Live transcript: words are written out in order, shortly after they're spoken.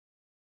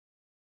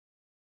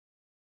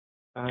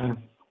Uh,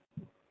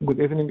 Good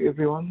evening,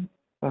 everyone,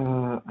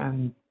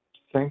 and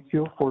thank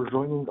you for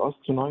joining us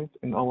tonight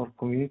in our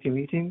community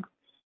meeting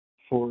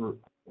for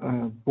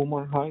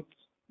Boomer Heights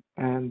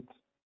and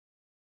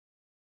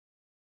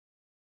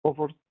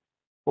Over,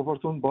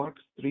 Overton Park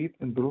Street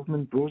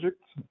Improvement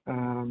Project,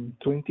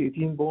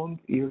 2018 bond,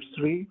 year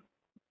 3,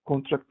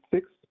 contract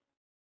 6,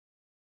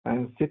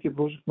 and city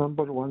project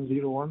number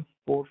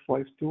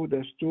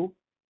 101452-2.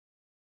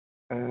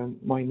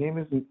 My name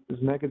is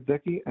Maged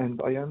Zaki,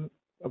 and I am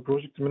a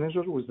project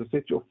manager with the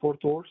City of Fort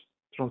Worth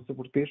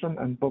Transportation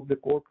and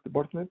Public Works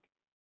Department,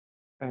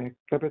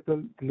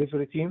 Capital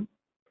Delivery Team.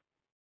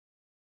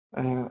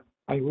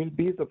 I will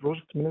be the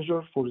project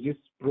manager for this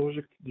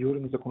project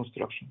during the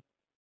construction.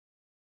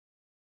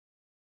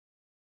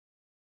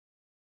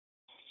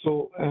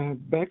 So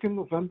back in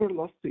November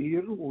last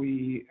year,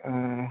 we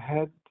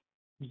had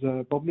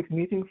the public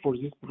meeting for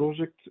this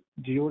project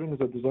during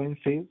the design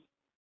phase.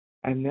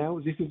 And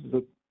now this is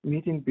the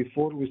meeting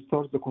before we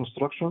start the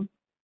construction.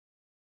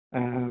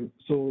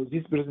 So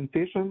this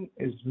presentation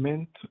is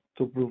meant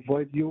to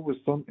provide you with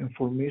some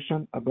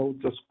information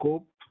about the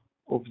scope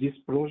of this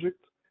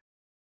project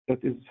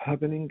that is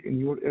happening in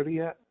your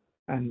area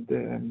and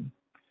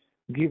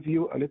give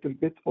you a little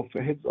bit of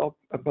a heads up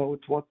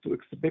about what to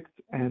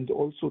expect and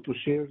also to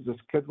share the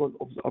schedule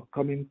of the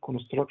upcoming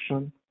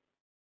construction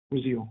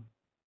with you.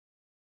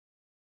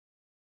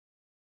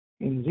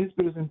 In this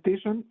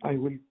presentation, I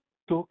will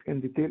talk in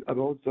detail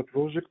about the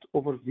project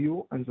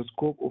overview and the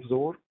scope of the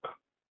work.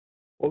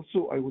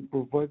 Also, I will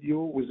provide you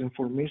with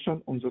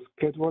information on the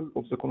schedule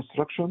of the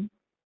construction,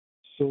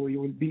 so you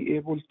will be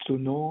able to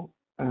know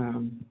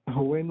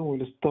when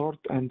we'll start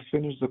and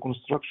finish the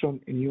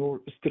construction in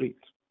your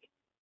street.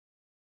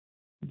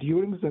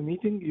 During the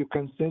meeting, you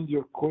can send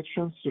your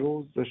questions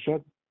through the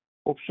chat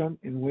option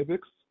in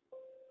WebEx.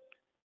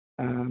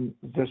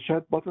 The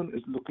chat button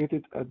is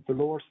located at the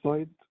lower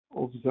side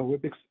of the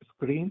WebEx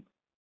screen.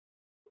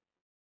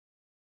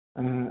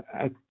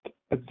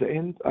 At the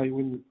end, I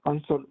will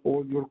answer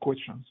all your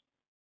questions.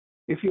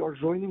 If you are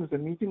joining the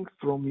meeting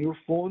from your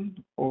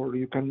phone or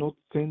you cannot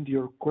send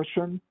your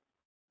question,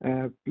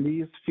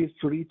 please feel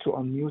free to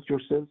unmute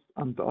yourself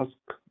and ask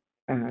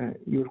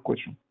your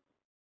question.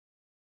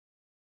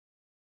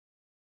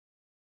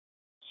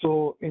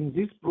 So in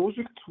this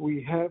project,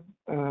 we have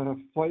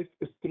 5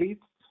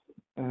 streets.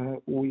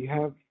 We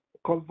have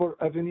Culver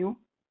Avenue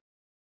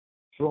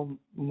from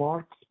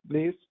Marks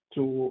Place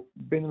to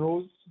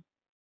Penrose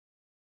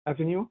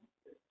Avenue.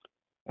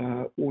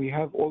 We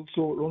have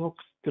also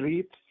Roanoke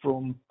Street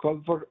from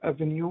Culver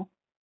Avenue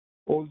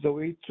all the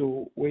way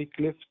to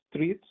Wycliffe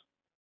Street.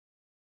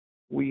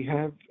 We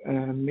have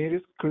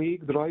Mary's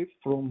Creek Drive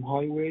from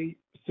Highway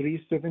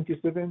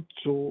 377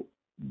 to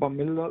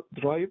Pamela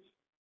Drive.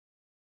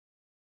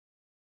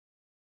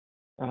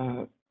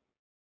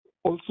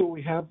 Also,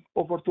 we have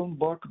Overton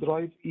Park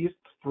Drive East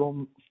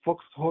from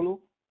Fox Hollow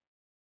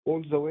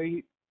all the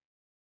way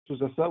to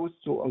the south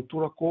to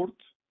Altura Court.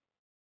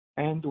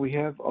 And we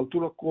have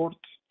Altura Court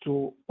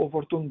to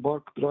Overton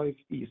Park Drive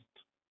East.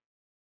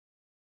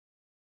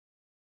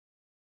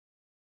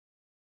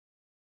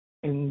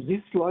 In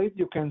this slide,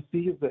 you can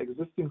see the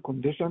existing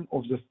condition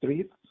of the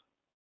streets.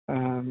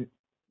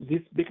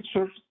 These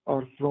pictures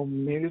are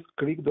from Mary's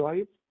Creek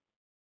Drive.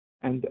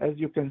 And as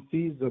you can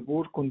see, the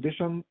poor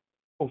condition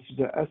of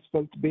the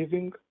asphalt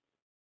paving.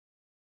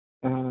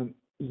 There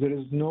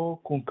is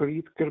no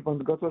concrete curb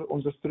and gutter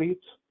on the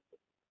street.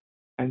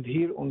 And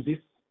here on this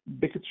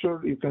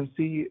picture, you can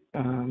see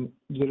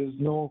there is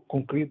no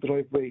concrete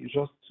driveway,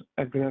 just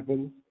a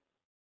gravel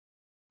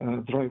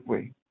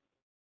driveway.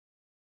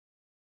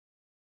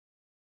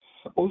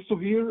 Also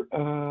here,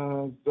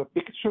 the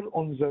picture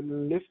on the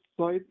left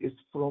side is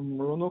from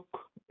Roanoke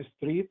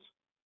Street.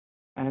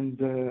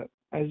 And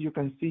as you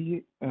can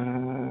see,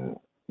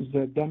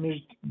 the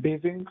damaged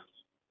paving.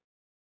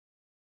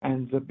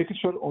 And the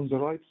picture on the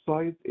right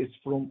side is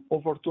from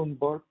Overton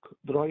Park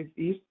Drive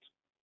East.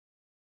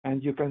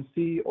 And you can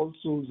see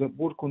also the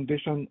poor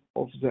condition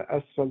of the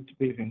asphalt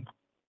paving.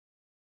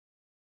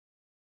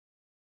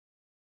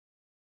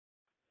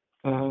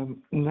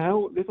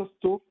 Now let us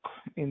talk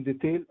in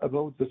detail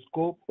about the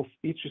scope of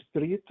each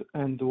street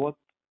and what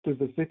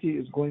the city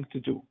is going to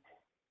do.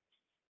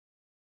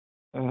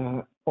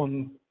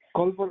 On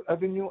Culver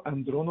Avenue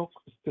and Roanoke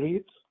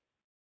Street,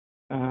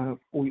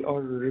 we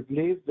are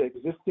replace the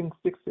existing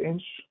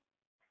 6-inch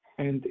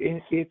and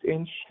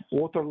 8-inch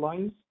water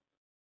lines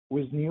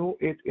with new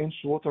 8-inch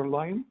water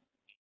line.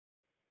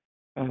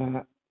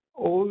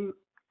 All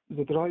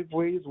the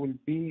driveways will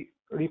be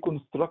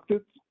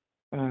reconstructed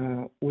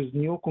with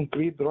new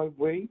concrete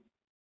driveway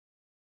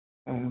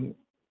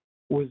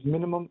with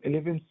minimum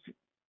 11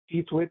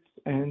 feet width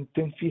and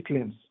 10 feet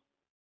length.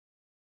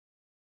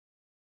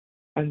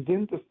 And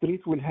then the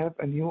street will have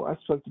a new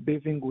asphalt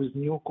paving with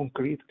new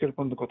concrete curb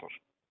and gutter.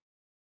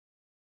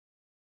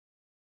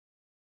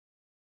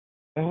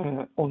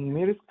 On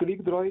Mary's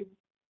Creek Drive,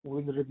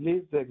 we'll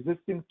replace the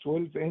existing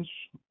 12-inch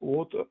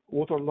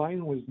water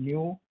line with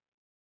new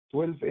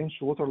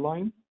 12-inch water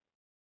line.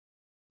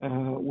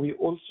 We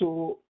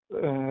also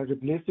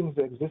replacing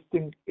the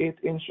existing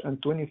 8-inch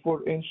and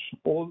 24-inch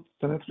old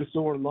sanitary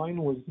sewer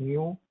line with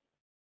new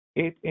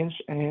 8-inch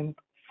and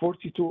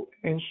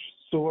 42-inch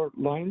sewer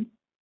line.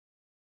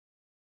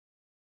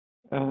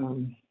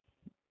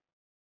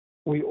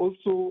 We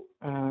also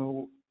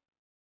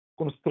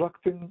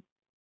constructing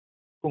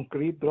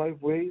concrete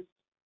driveways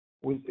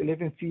with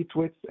 11 feet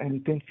width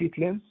and 10 feet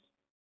length.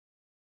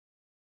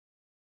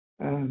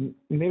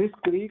 Millis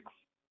Creek,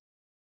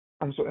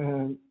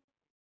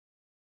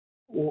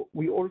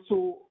 we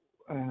also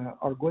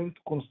are going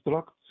to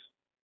construct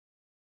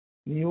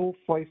new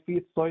 5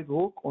 feet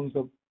sidewalk on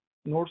the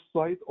north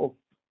side of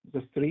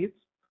the street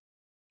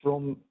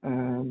from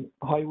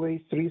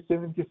Highway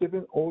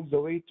 377 all the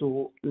way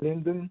to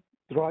Linden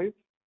Drive.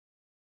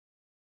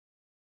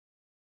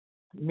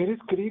 Millis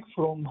Creek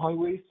from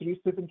Highway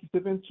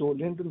 377 to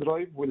Linden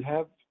Drive will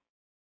have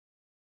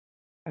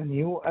a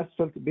new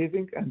asphalt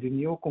paving and a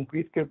new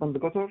concrete curb and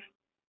gutter.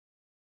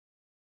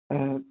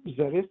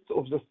 The rest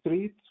of the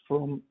street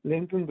from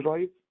Linden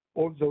Drive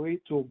all the way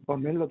to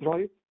Pamela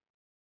Drive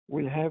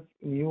will have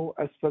new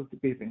asphalt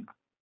paving.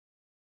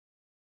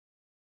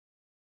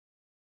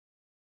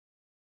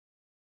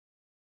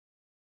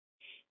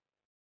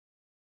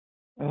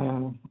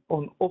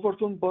 On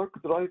Overton Park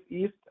Drive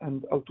East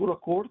and Altura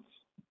Court,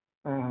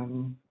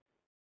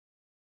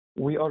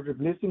 we are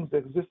replacing the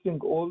existing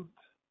old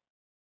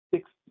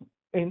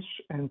 6-inch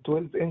and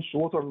 12-inch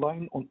water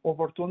line on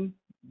Overton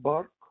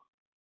Park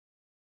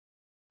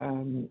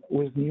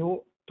with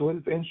new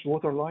 12-inch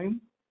water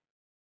line,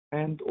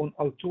 and on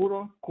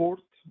Altura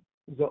Court,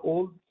 the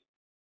old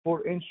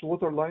 4-inch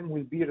water line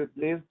will be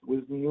replaced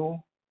with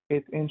new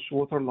 8-inch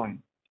water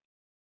line.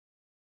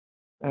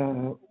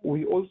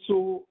 We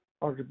also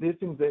are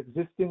replacing the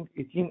existing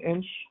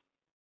 18-inch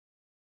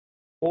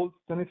old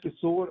sanitary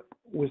sewer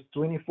with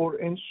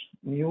 24-inch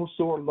new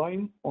sewer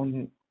line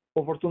on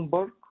Overton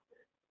Park,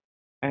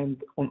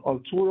 and on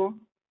Altura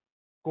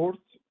Court,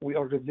 we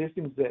are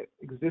replacing the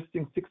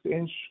existing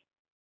 6-inch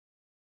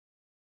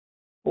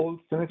old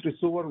sanitary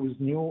sewer with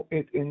new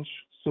 8-inch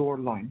sewer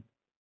line.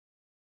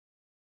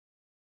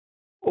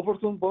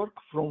 Overton Park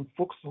from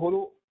Fox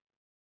Hollow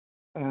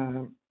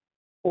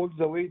all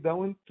the way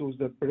down to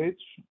the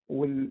bridge,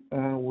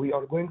 we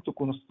are going to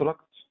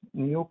construct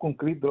new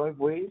concrete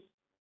driveways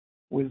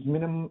with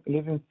minimum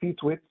 11 feet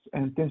width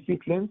and 10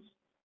 feet length,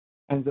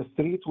 and the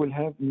street will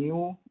have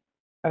new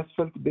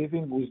asphalt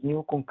paving with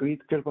new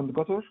concrete curb and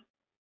gutter.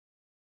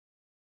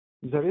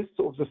 The rest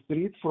of the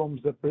street from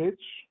the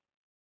bridge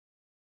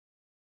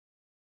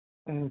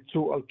to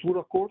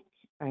Altura Court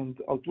and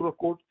Altura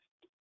Court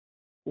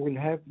will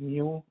have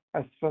new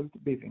asphalt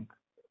paving.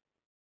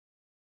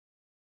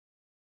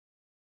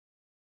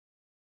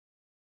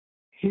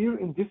 Here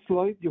in this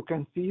slide, you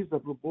can see the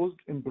proposed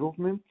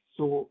improvement.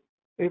 So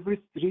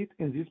every street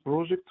in this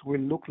project will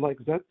look like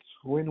that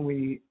when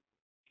we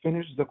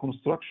finish the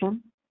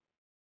construction.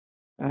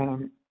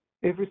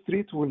 Every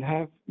street will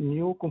have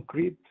new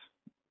concrete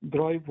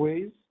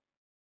driveways,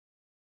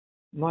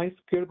 nice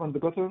curb and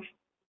gutter,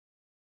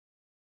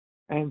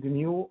 and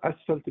new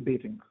asphalt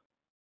paving.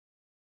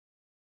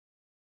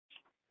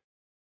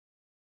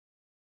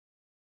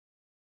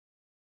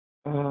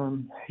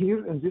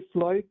 Here in this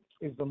slide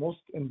is the most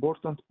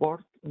important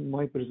part in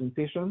my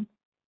presentation.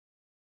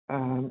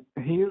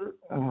 Here,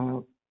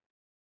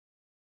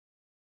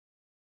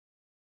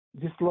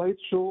 this slide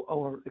shows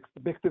our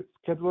expected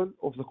schedule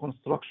of the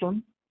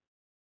construction.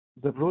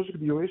 The project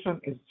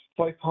duration is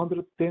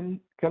 510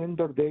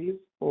 calendar days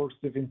or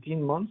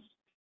 17 months.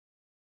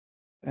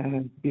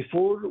 And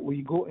before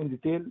we go in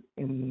detail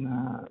in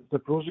the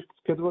project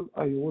schedule,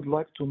 I would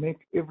like to make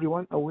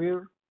everyone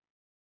aware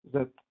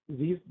that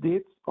these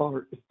dates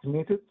are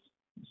estimated.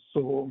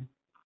 So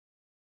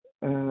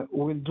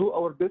we'll do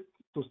our best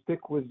to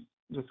stick with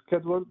the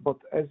schedule, but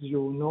as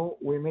you know,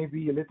 we may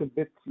be a little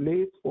bit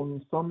late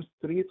on some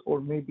streets or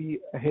maybe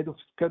ahead of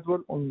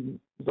schedule on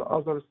the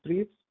other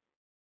streets.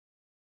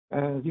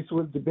 This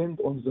will depend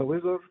on the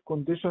weather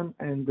condition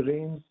and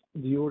rains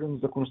during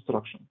the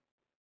construction.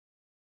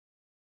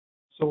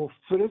 So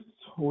first,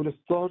 we'll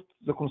start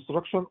the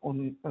construction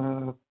on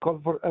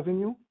Culver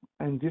Avenue,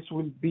 and this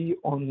will be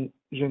on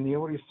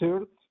January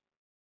 3rd,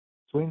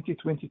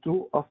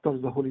 2022, after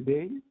the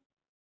holiday.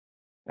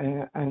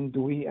 And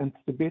we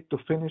anticipate to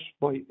finish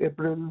by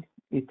April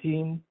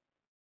 18,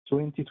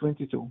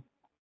 2022.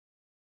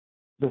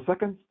 The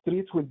second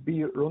street will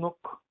be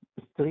Roanoke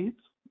Street,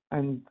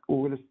 and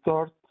we will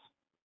start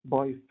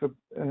by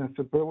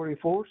February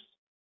 4th,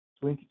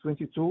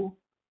 2022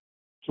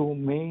 to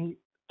May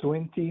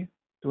 20,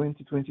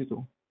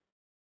 2022.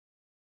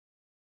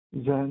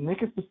 The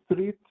next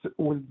street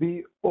will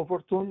be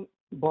Overton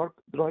Park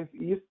Drive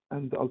East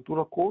and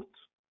Altura Court.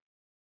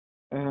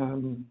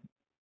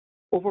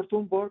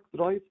 Overton Park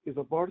Drive is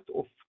a part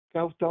of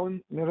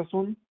Cowtown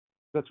Marathon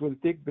that will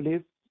take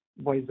place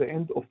by the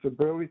end of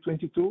February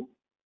 22,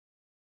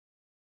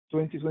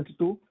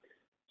 2022.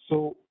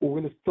 So we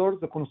will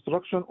start the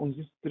construction on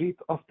this street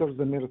after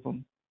the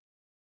marathon.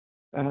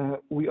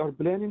 We are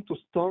planning to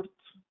start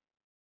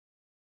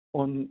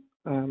on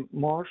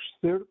March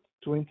 3rd,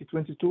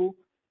 2022,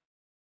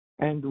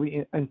 and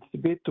we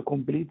anticipate to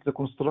complete the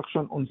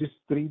construction on this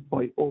street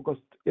by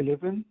August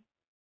 11,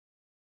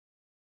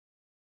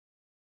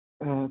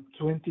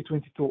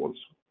 2022 also.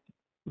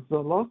 The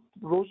last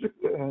project,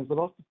 the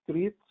last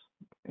street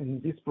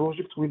in this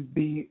project will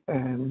be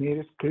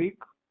Maris Creek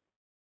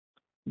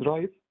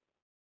Drive,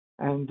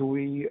 and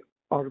we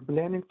are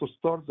planning to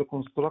start the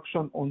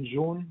construction on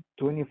June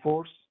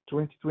 24th,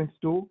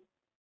 2022,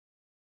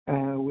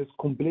 with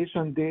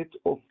completion date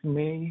of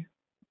May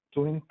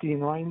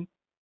 29,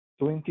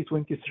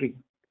 2023.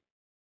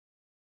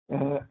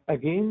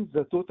 Again,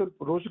 the total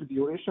project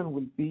duration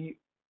will be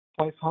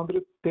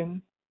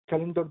 510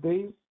 calendar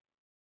days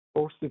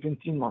or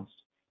 17 months.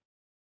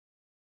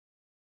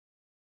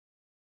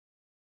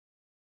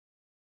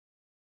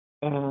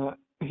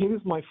 Here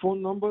is my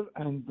phone number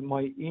and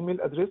my email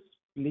address.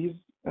 Please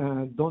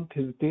don't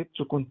hesitate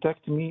to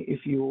contact me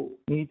if you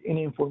need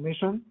any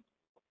information.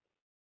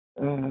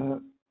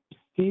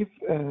 Steve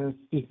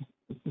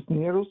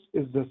Cisneros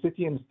is the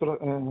city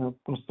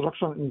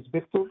construction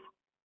inspector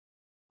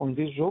on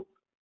this job,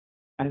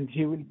 and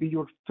he will be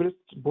your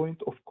first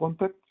point of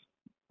contact.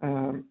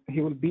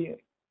 He will be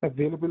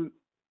available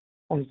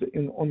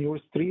on your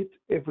street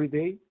every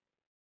day,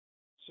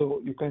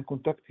 so you can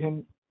contact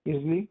him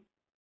easily.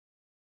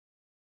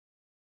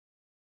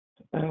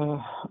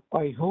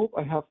 I hope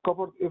I have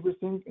covered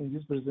everything in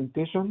this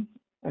presentation.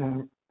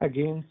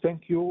 Again,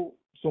 thank you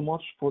so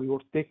much for your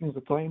taking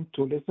the time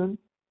to listen.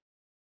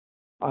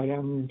 I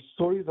am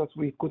sorry that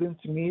we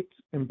couldn't meet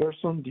in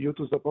person due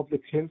to the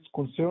public health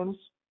concerns.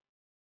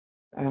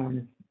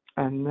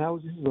 And now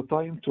this is the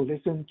time to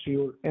listen to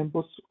your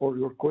inputs or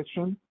your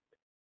question.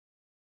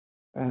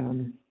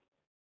 I'm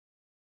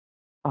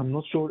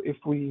not sure if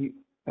we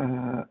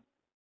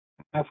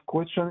have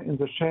question in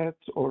the chat,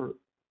 or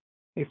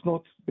if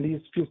not,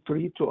 please feel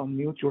free to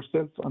unmute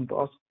yourself and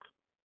ask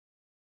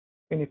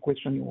any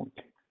question you want.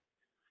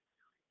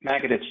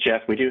 Maggot, it's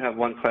Jeff. We do have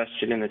one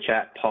question in the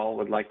chat. Paul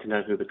would like to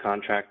know who the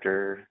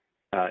contractor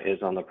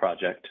is on the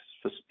project,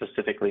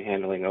 specifically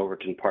handling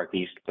Overton Park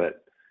East,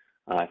 but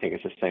I think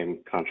it's the same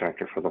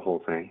contractor for the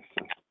whole thing.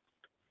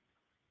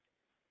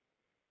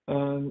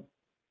 So.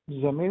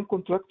 The main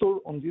contractor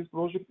on this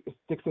project is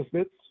Texas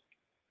Bets.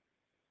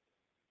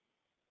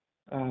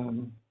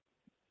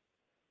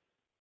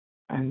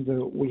 And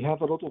we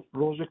have a lot of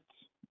projects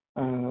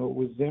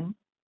with them.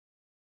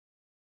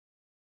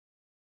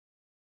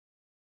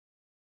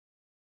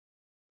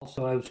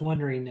 Also, I was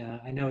wondering,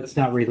 I know it's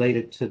not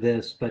related to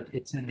this, but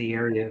it's in the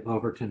area of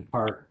Overton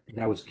Park. And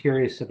I was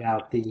curious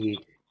about the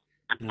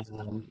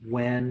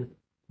when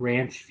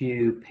Ranch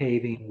View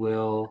paving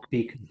will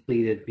be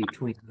completed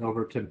between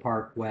Overton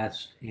Park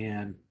West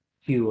and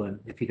Hewlin,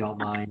 if you don't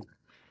mind.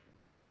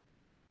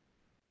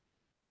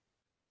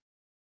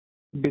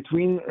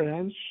 Between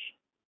Ranch?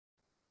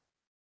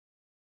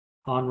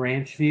 On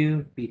Ranch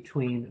View,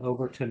 between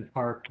Overton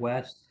Park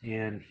West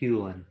and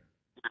Hewlin.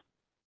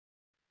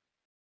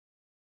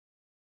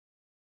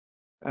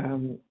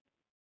 I'm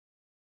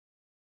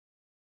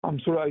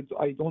sorry,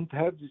 I don't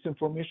have this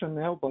information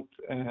now, but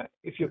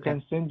if you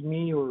can send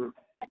me your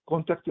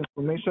contact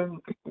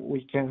information,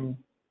 we can.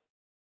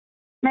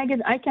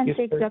 Megan, I can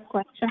take that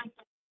question.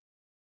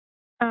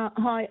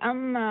 Hi,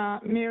 I'm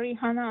Mary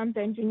Hanna. I'm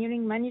the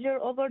engineering manager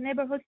over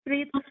Neighborhood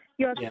Street.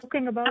 You're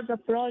talking about the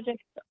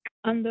project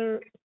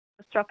under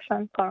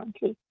construction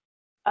currently.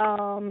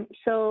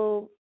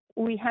 So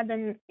we had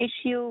an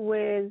issue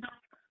with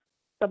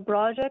the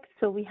project,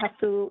 so we have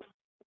to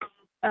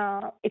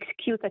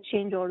execute a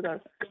change order.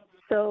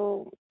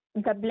 So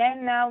the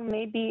plan now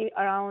may be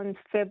around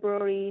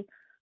February,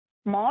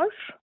 March.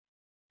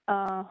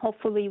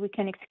 Hopefully we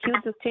can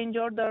execute the change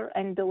order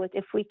and do it.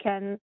 If we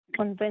can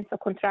convince a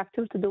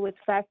contractor to do it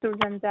faster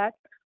than that,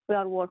 we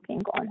are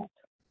working on it.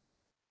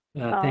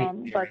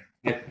 Thank you. But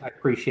I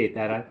appreciate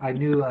that. I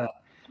knew at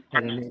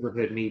a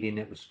neighborhood meeting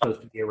it was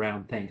supposed to be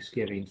around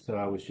Thanksgiving, so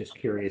I was just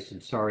curious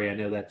and sorry. I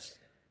know that's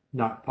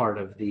not part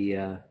of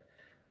the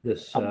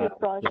this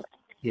project.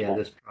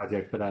 This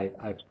project, but I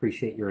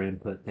appreciate your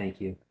input.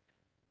 Thank you.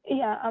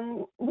 Yeah,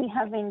 we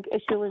having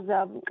issue with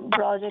the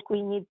project.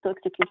 We need to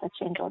execute a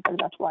change order.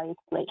 That's why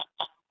it's late.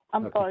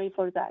 I'm sorry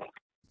for that.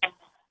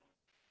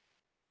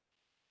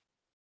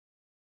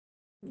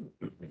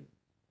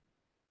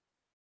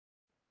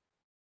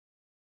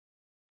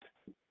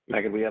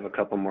 Megan, we have a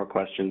couple more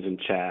questions in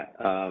chat.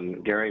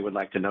 Gary would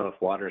like to know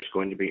if water is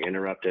going to be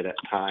interrupted at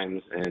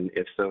times, and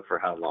if so, for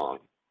how long?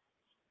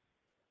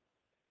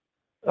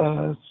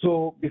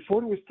 So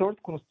before we start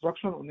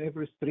construction on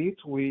every street,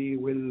 we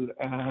will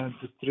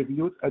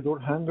distribute a door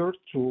hanger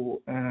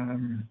to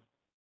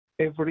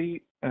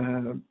every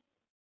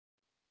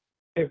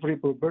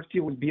property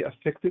will be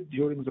affected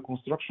during the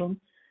construction.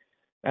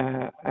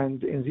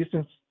 And in this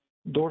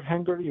door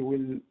hanger, you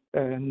will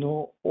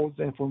know all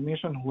the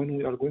information when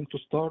we are going to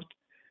start.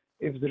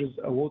 If there is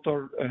a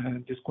water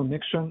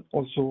disconnection,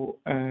 also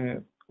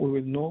we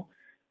will know.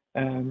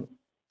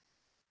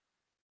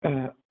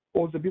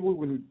 All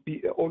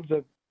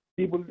the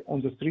people on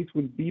the street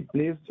will be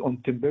placed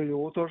on temporary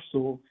water,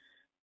 so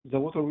the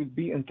water will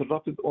be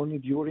interrupted only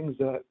during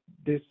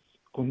this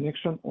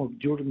connection or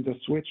during the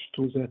switch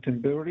to the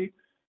temporary.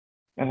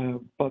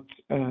 But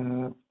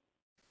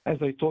as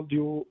I told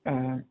you,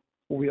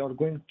 we are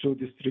going to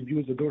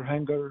distribute the door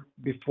hanger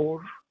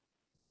before,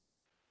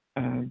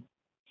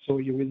 so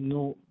you will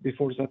know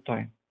before that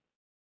time.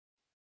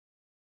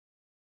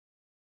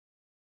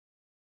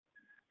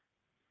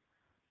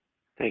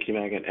 Thank you,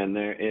 Megan. And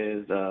there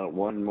is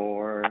one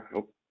more.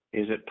 Oh,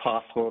 is it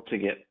possible to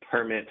get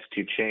permits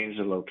to change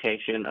the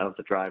location of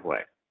the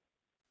driveway?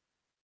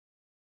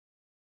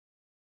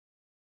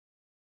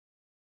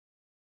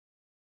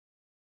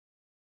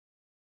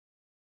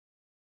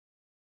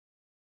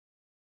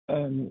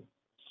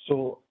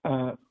 So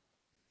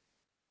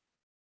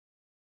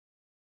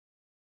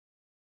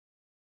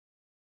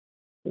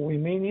we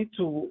may need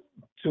to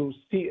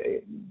see.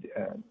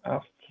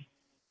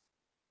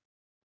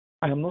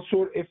 I am not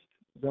sure if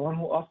the one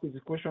who asked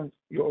this question,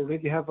 you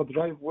already have a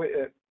driveway,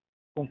 a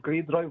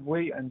concrete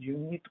driveway, and you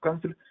need to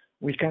cancel.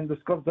 We can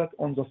discuss that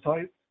on the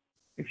site.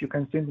 If you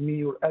can send me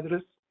your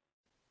address.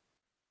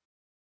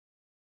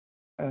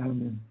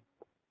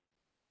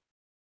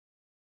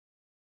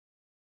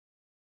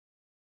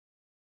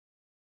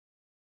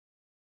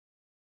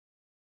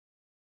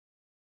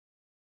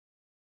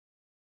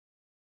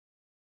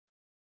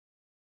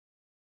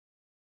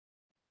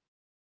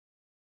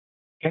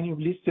 Can you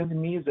please send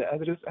me the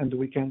address and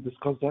we can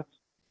discuss that?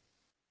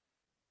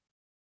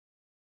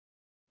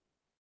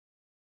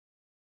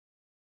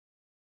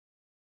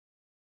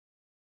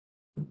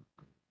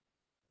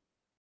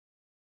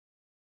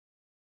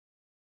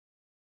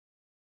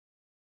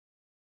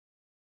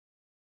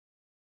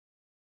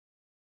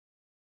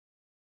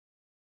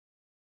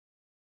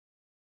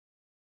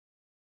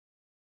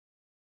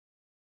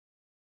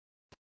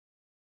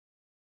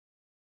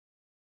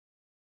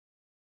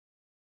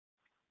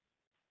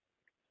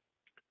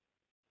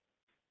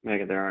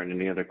 Megan, there aren't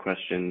any other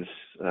questions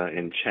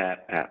in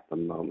chat at the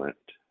moment.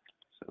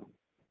 So.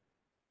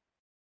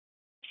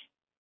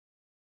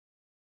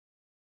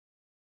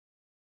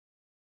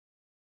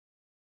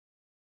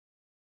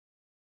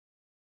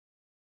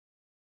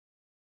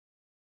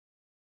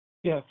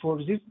 Yeah, for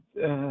this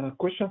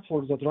question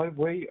for the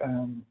driveway,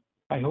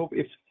 I hope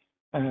if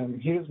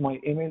here's my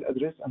email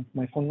address and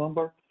my phone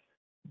number.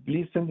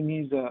 Please send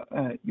me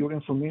your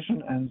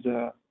information and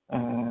the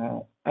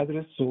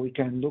address so we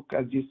can look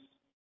at this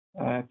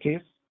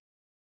case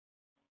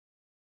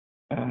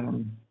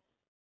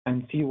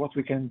and see what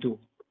we can do.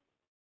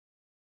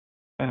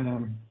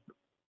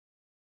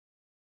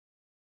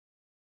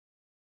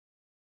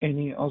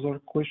 Any other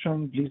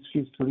question, please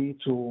feel free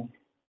to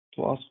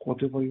ask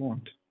whatever you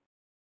want.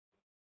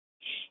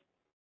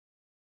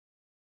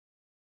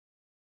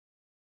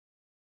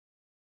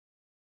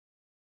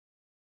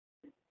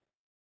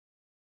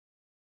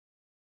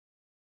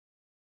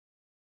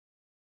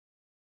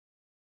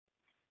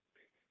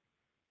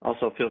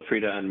 Also, feel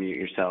free to unmute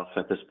yourself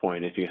at this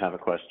point if you have a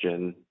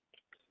question.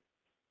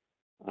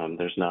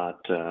 There's not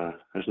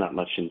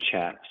much in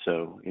chat,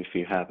 so if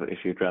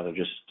you'd rather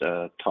just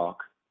talk,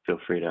 feel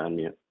free to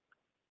unmute.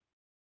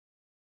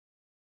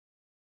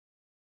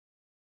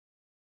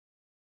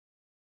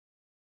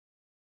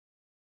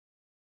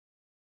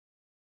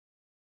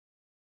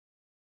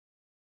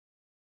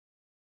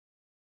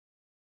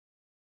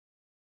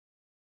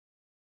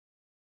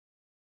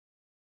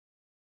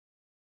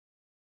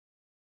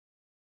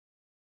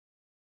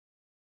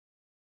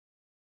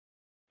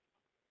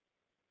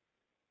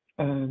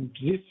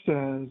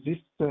 This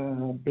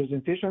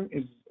presentation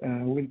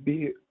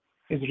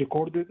is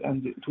recorded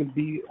and it will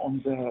be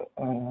on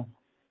the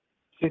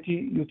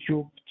city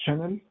YouTube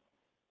channel.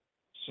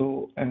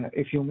 So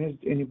if you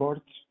missed any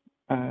part,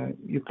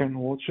 you can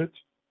watch it.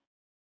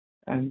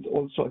 And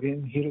also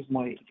again, here is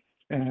my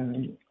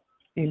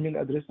email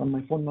address and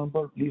my phone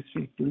number. Please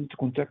feel free to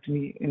contact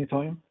me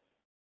anytime.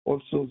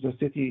 Also the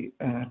city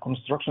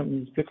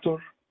construction inspector,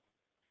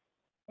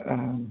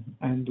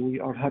 and we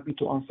are happy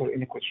to answer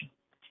any question.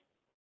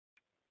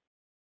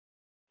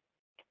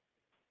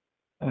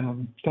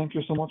 Thank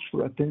you so much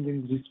for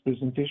attending this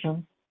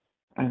presentation,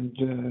 and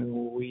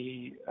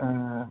we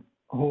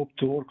hope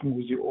to work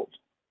with you all.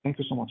 Thank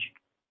you so much.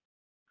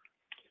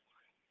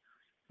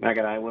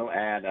 Megan, I will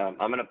add, I'm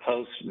going to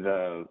post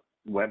the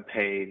web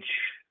page,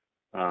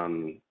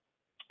 the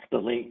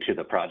link to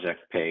the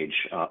project page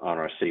on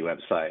our city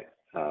website,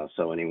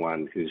 so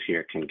anyone who's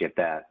here can get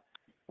that.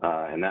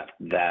 And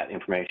that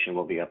information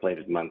will be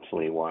updated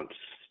monthly once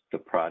the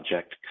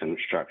project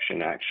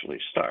construction actually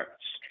starts.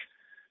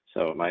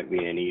 So it might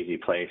be an easy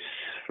place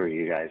for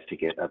you guys to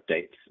get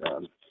updates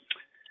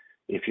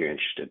if you're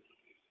interested.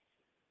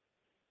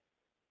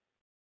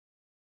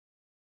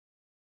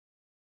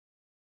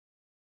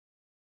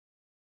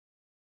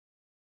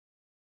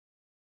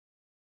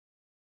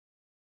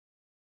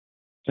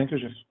 Thank you,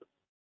 Jeff.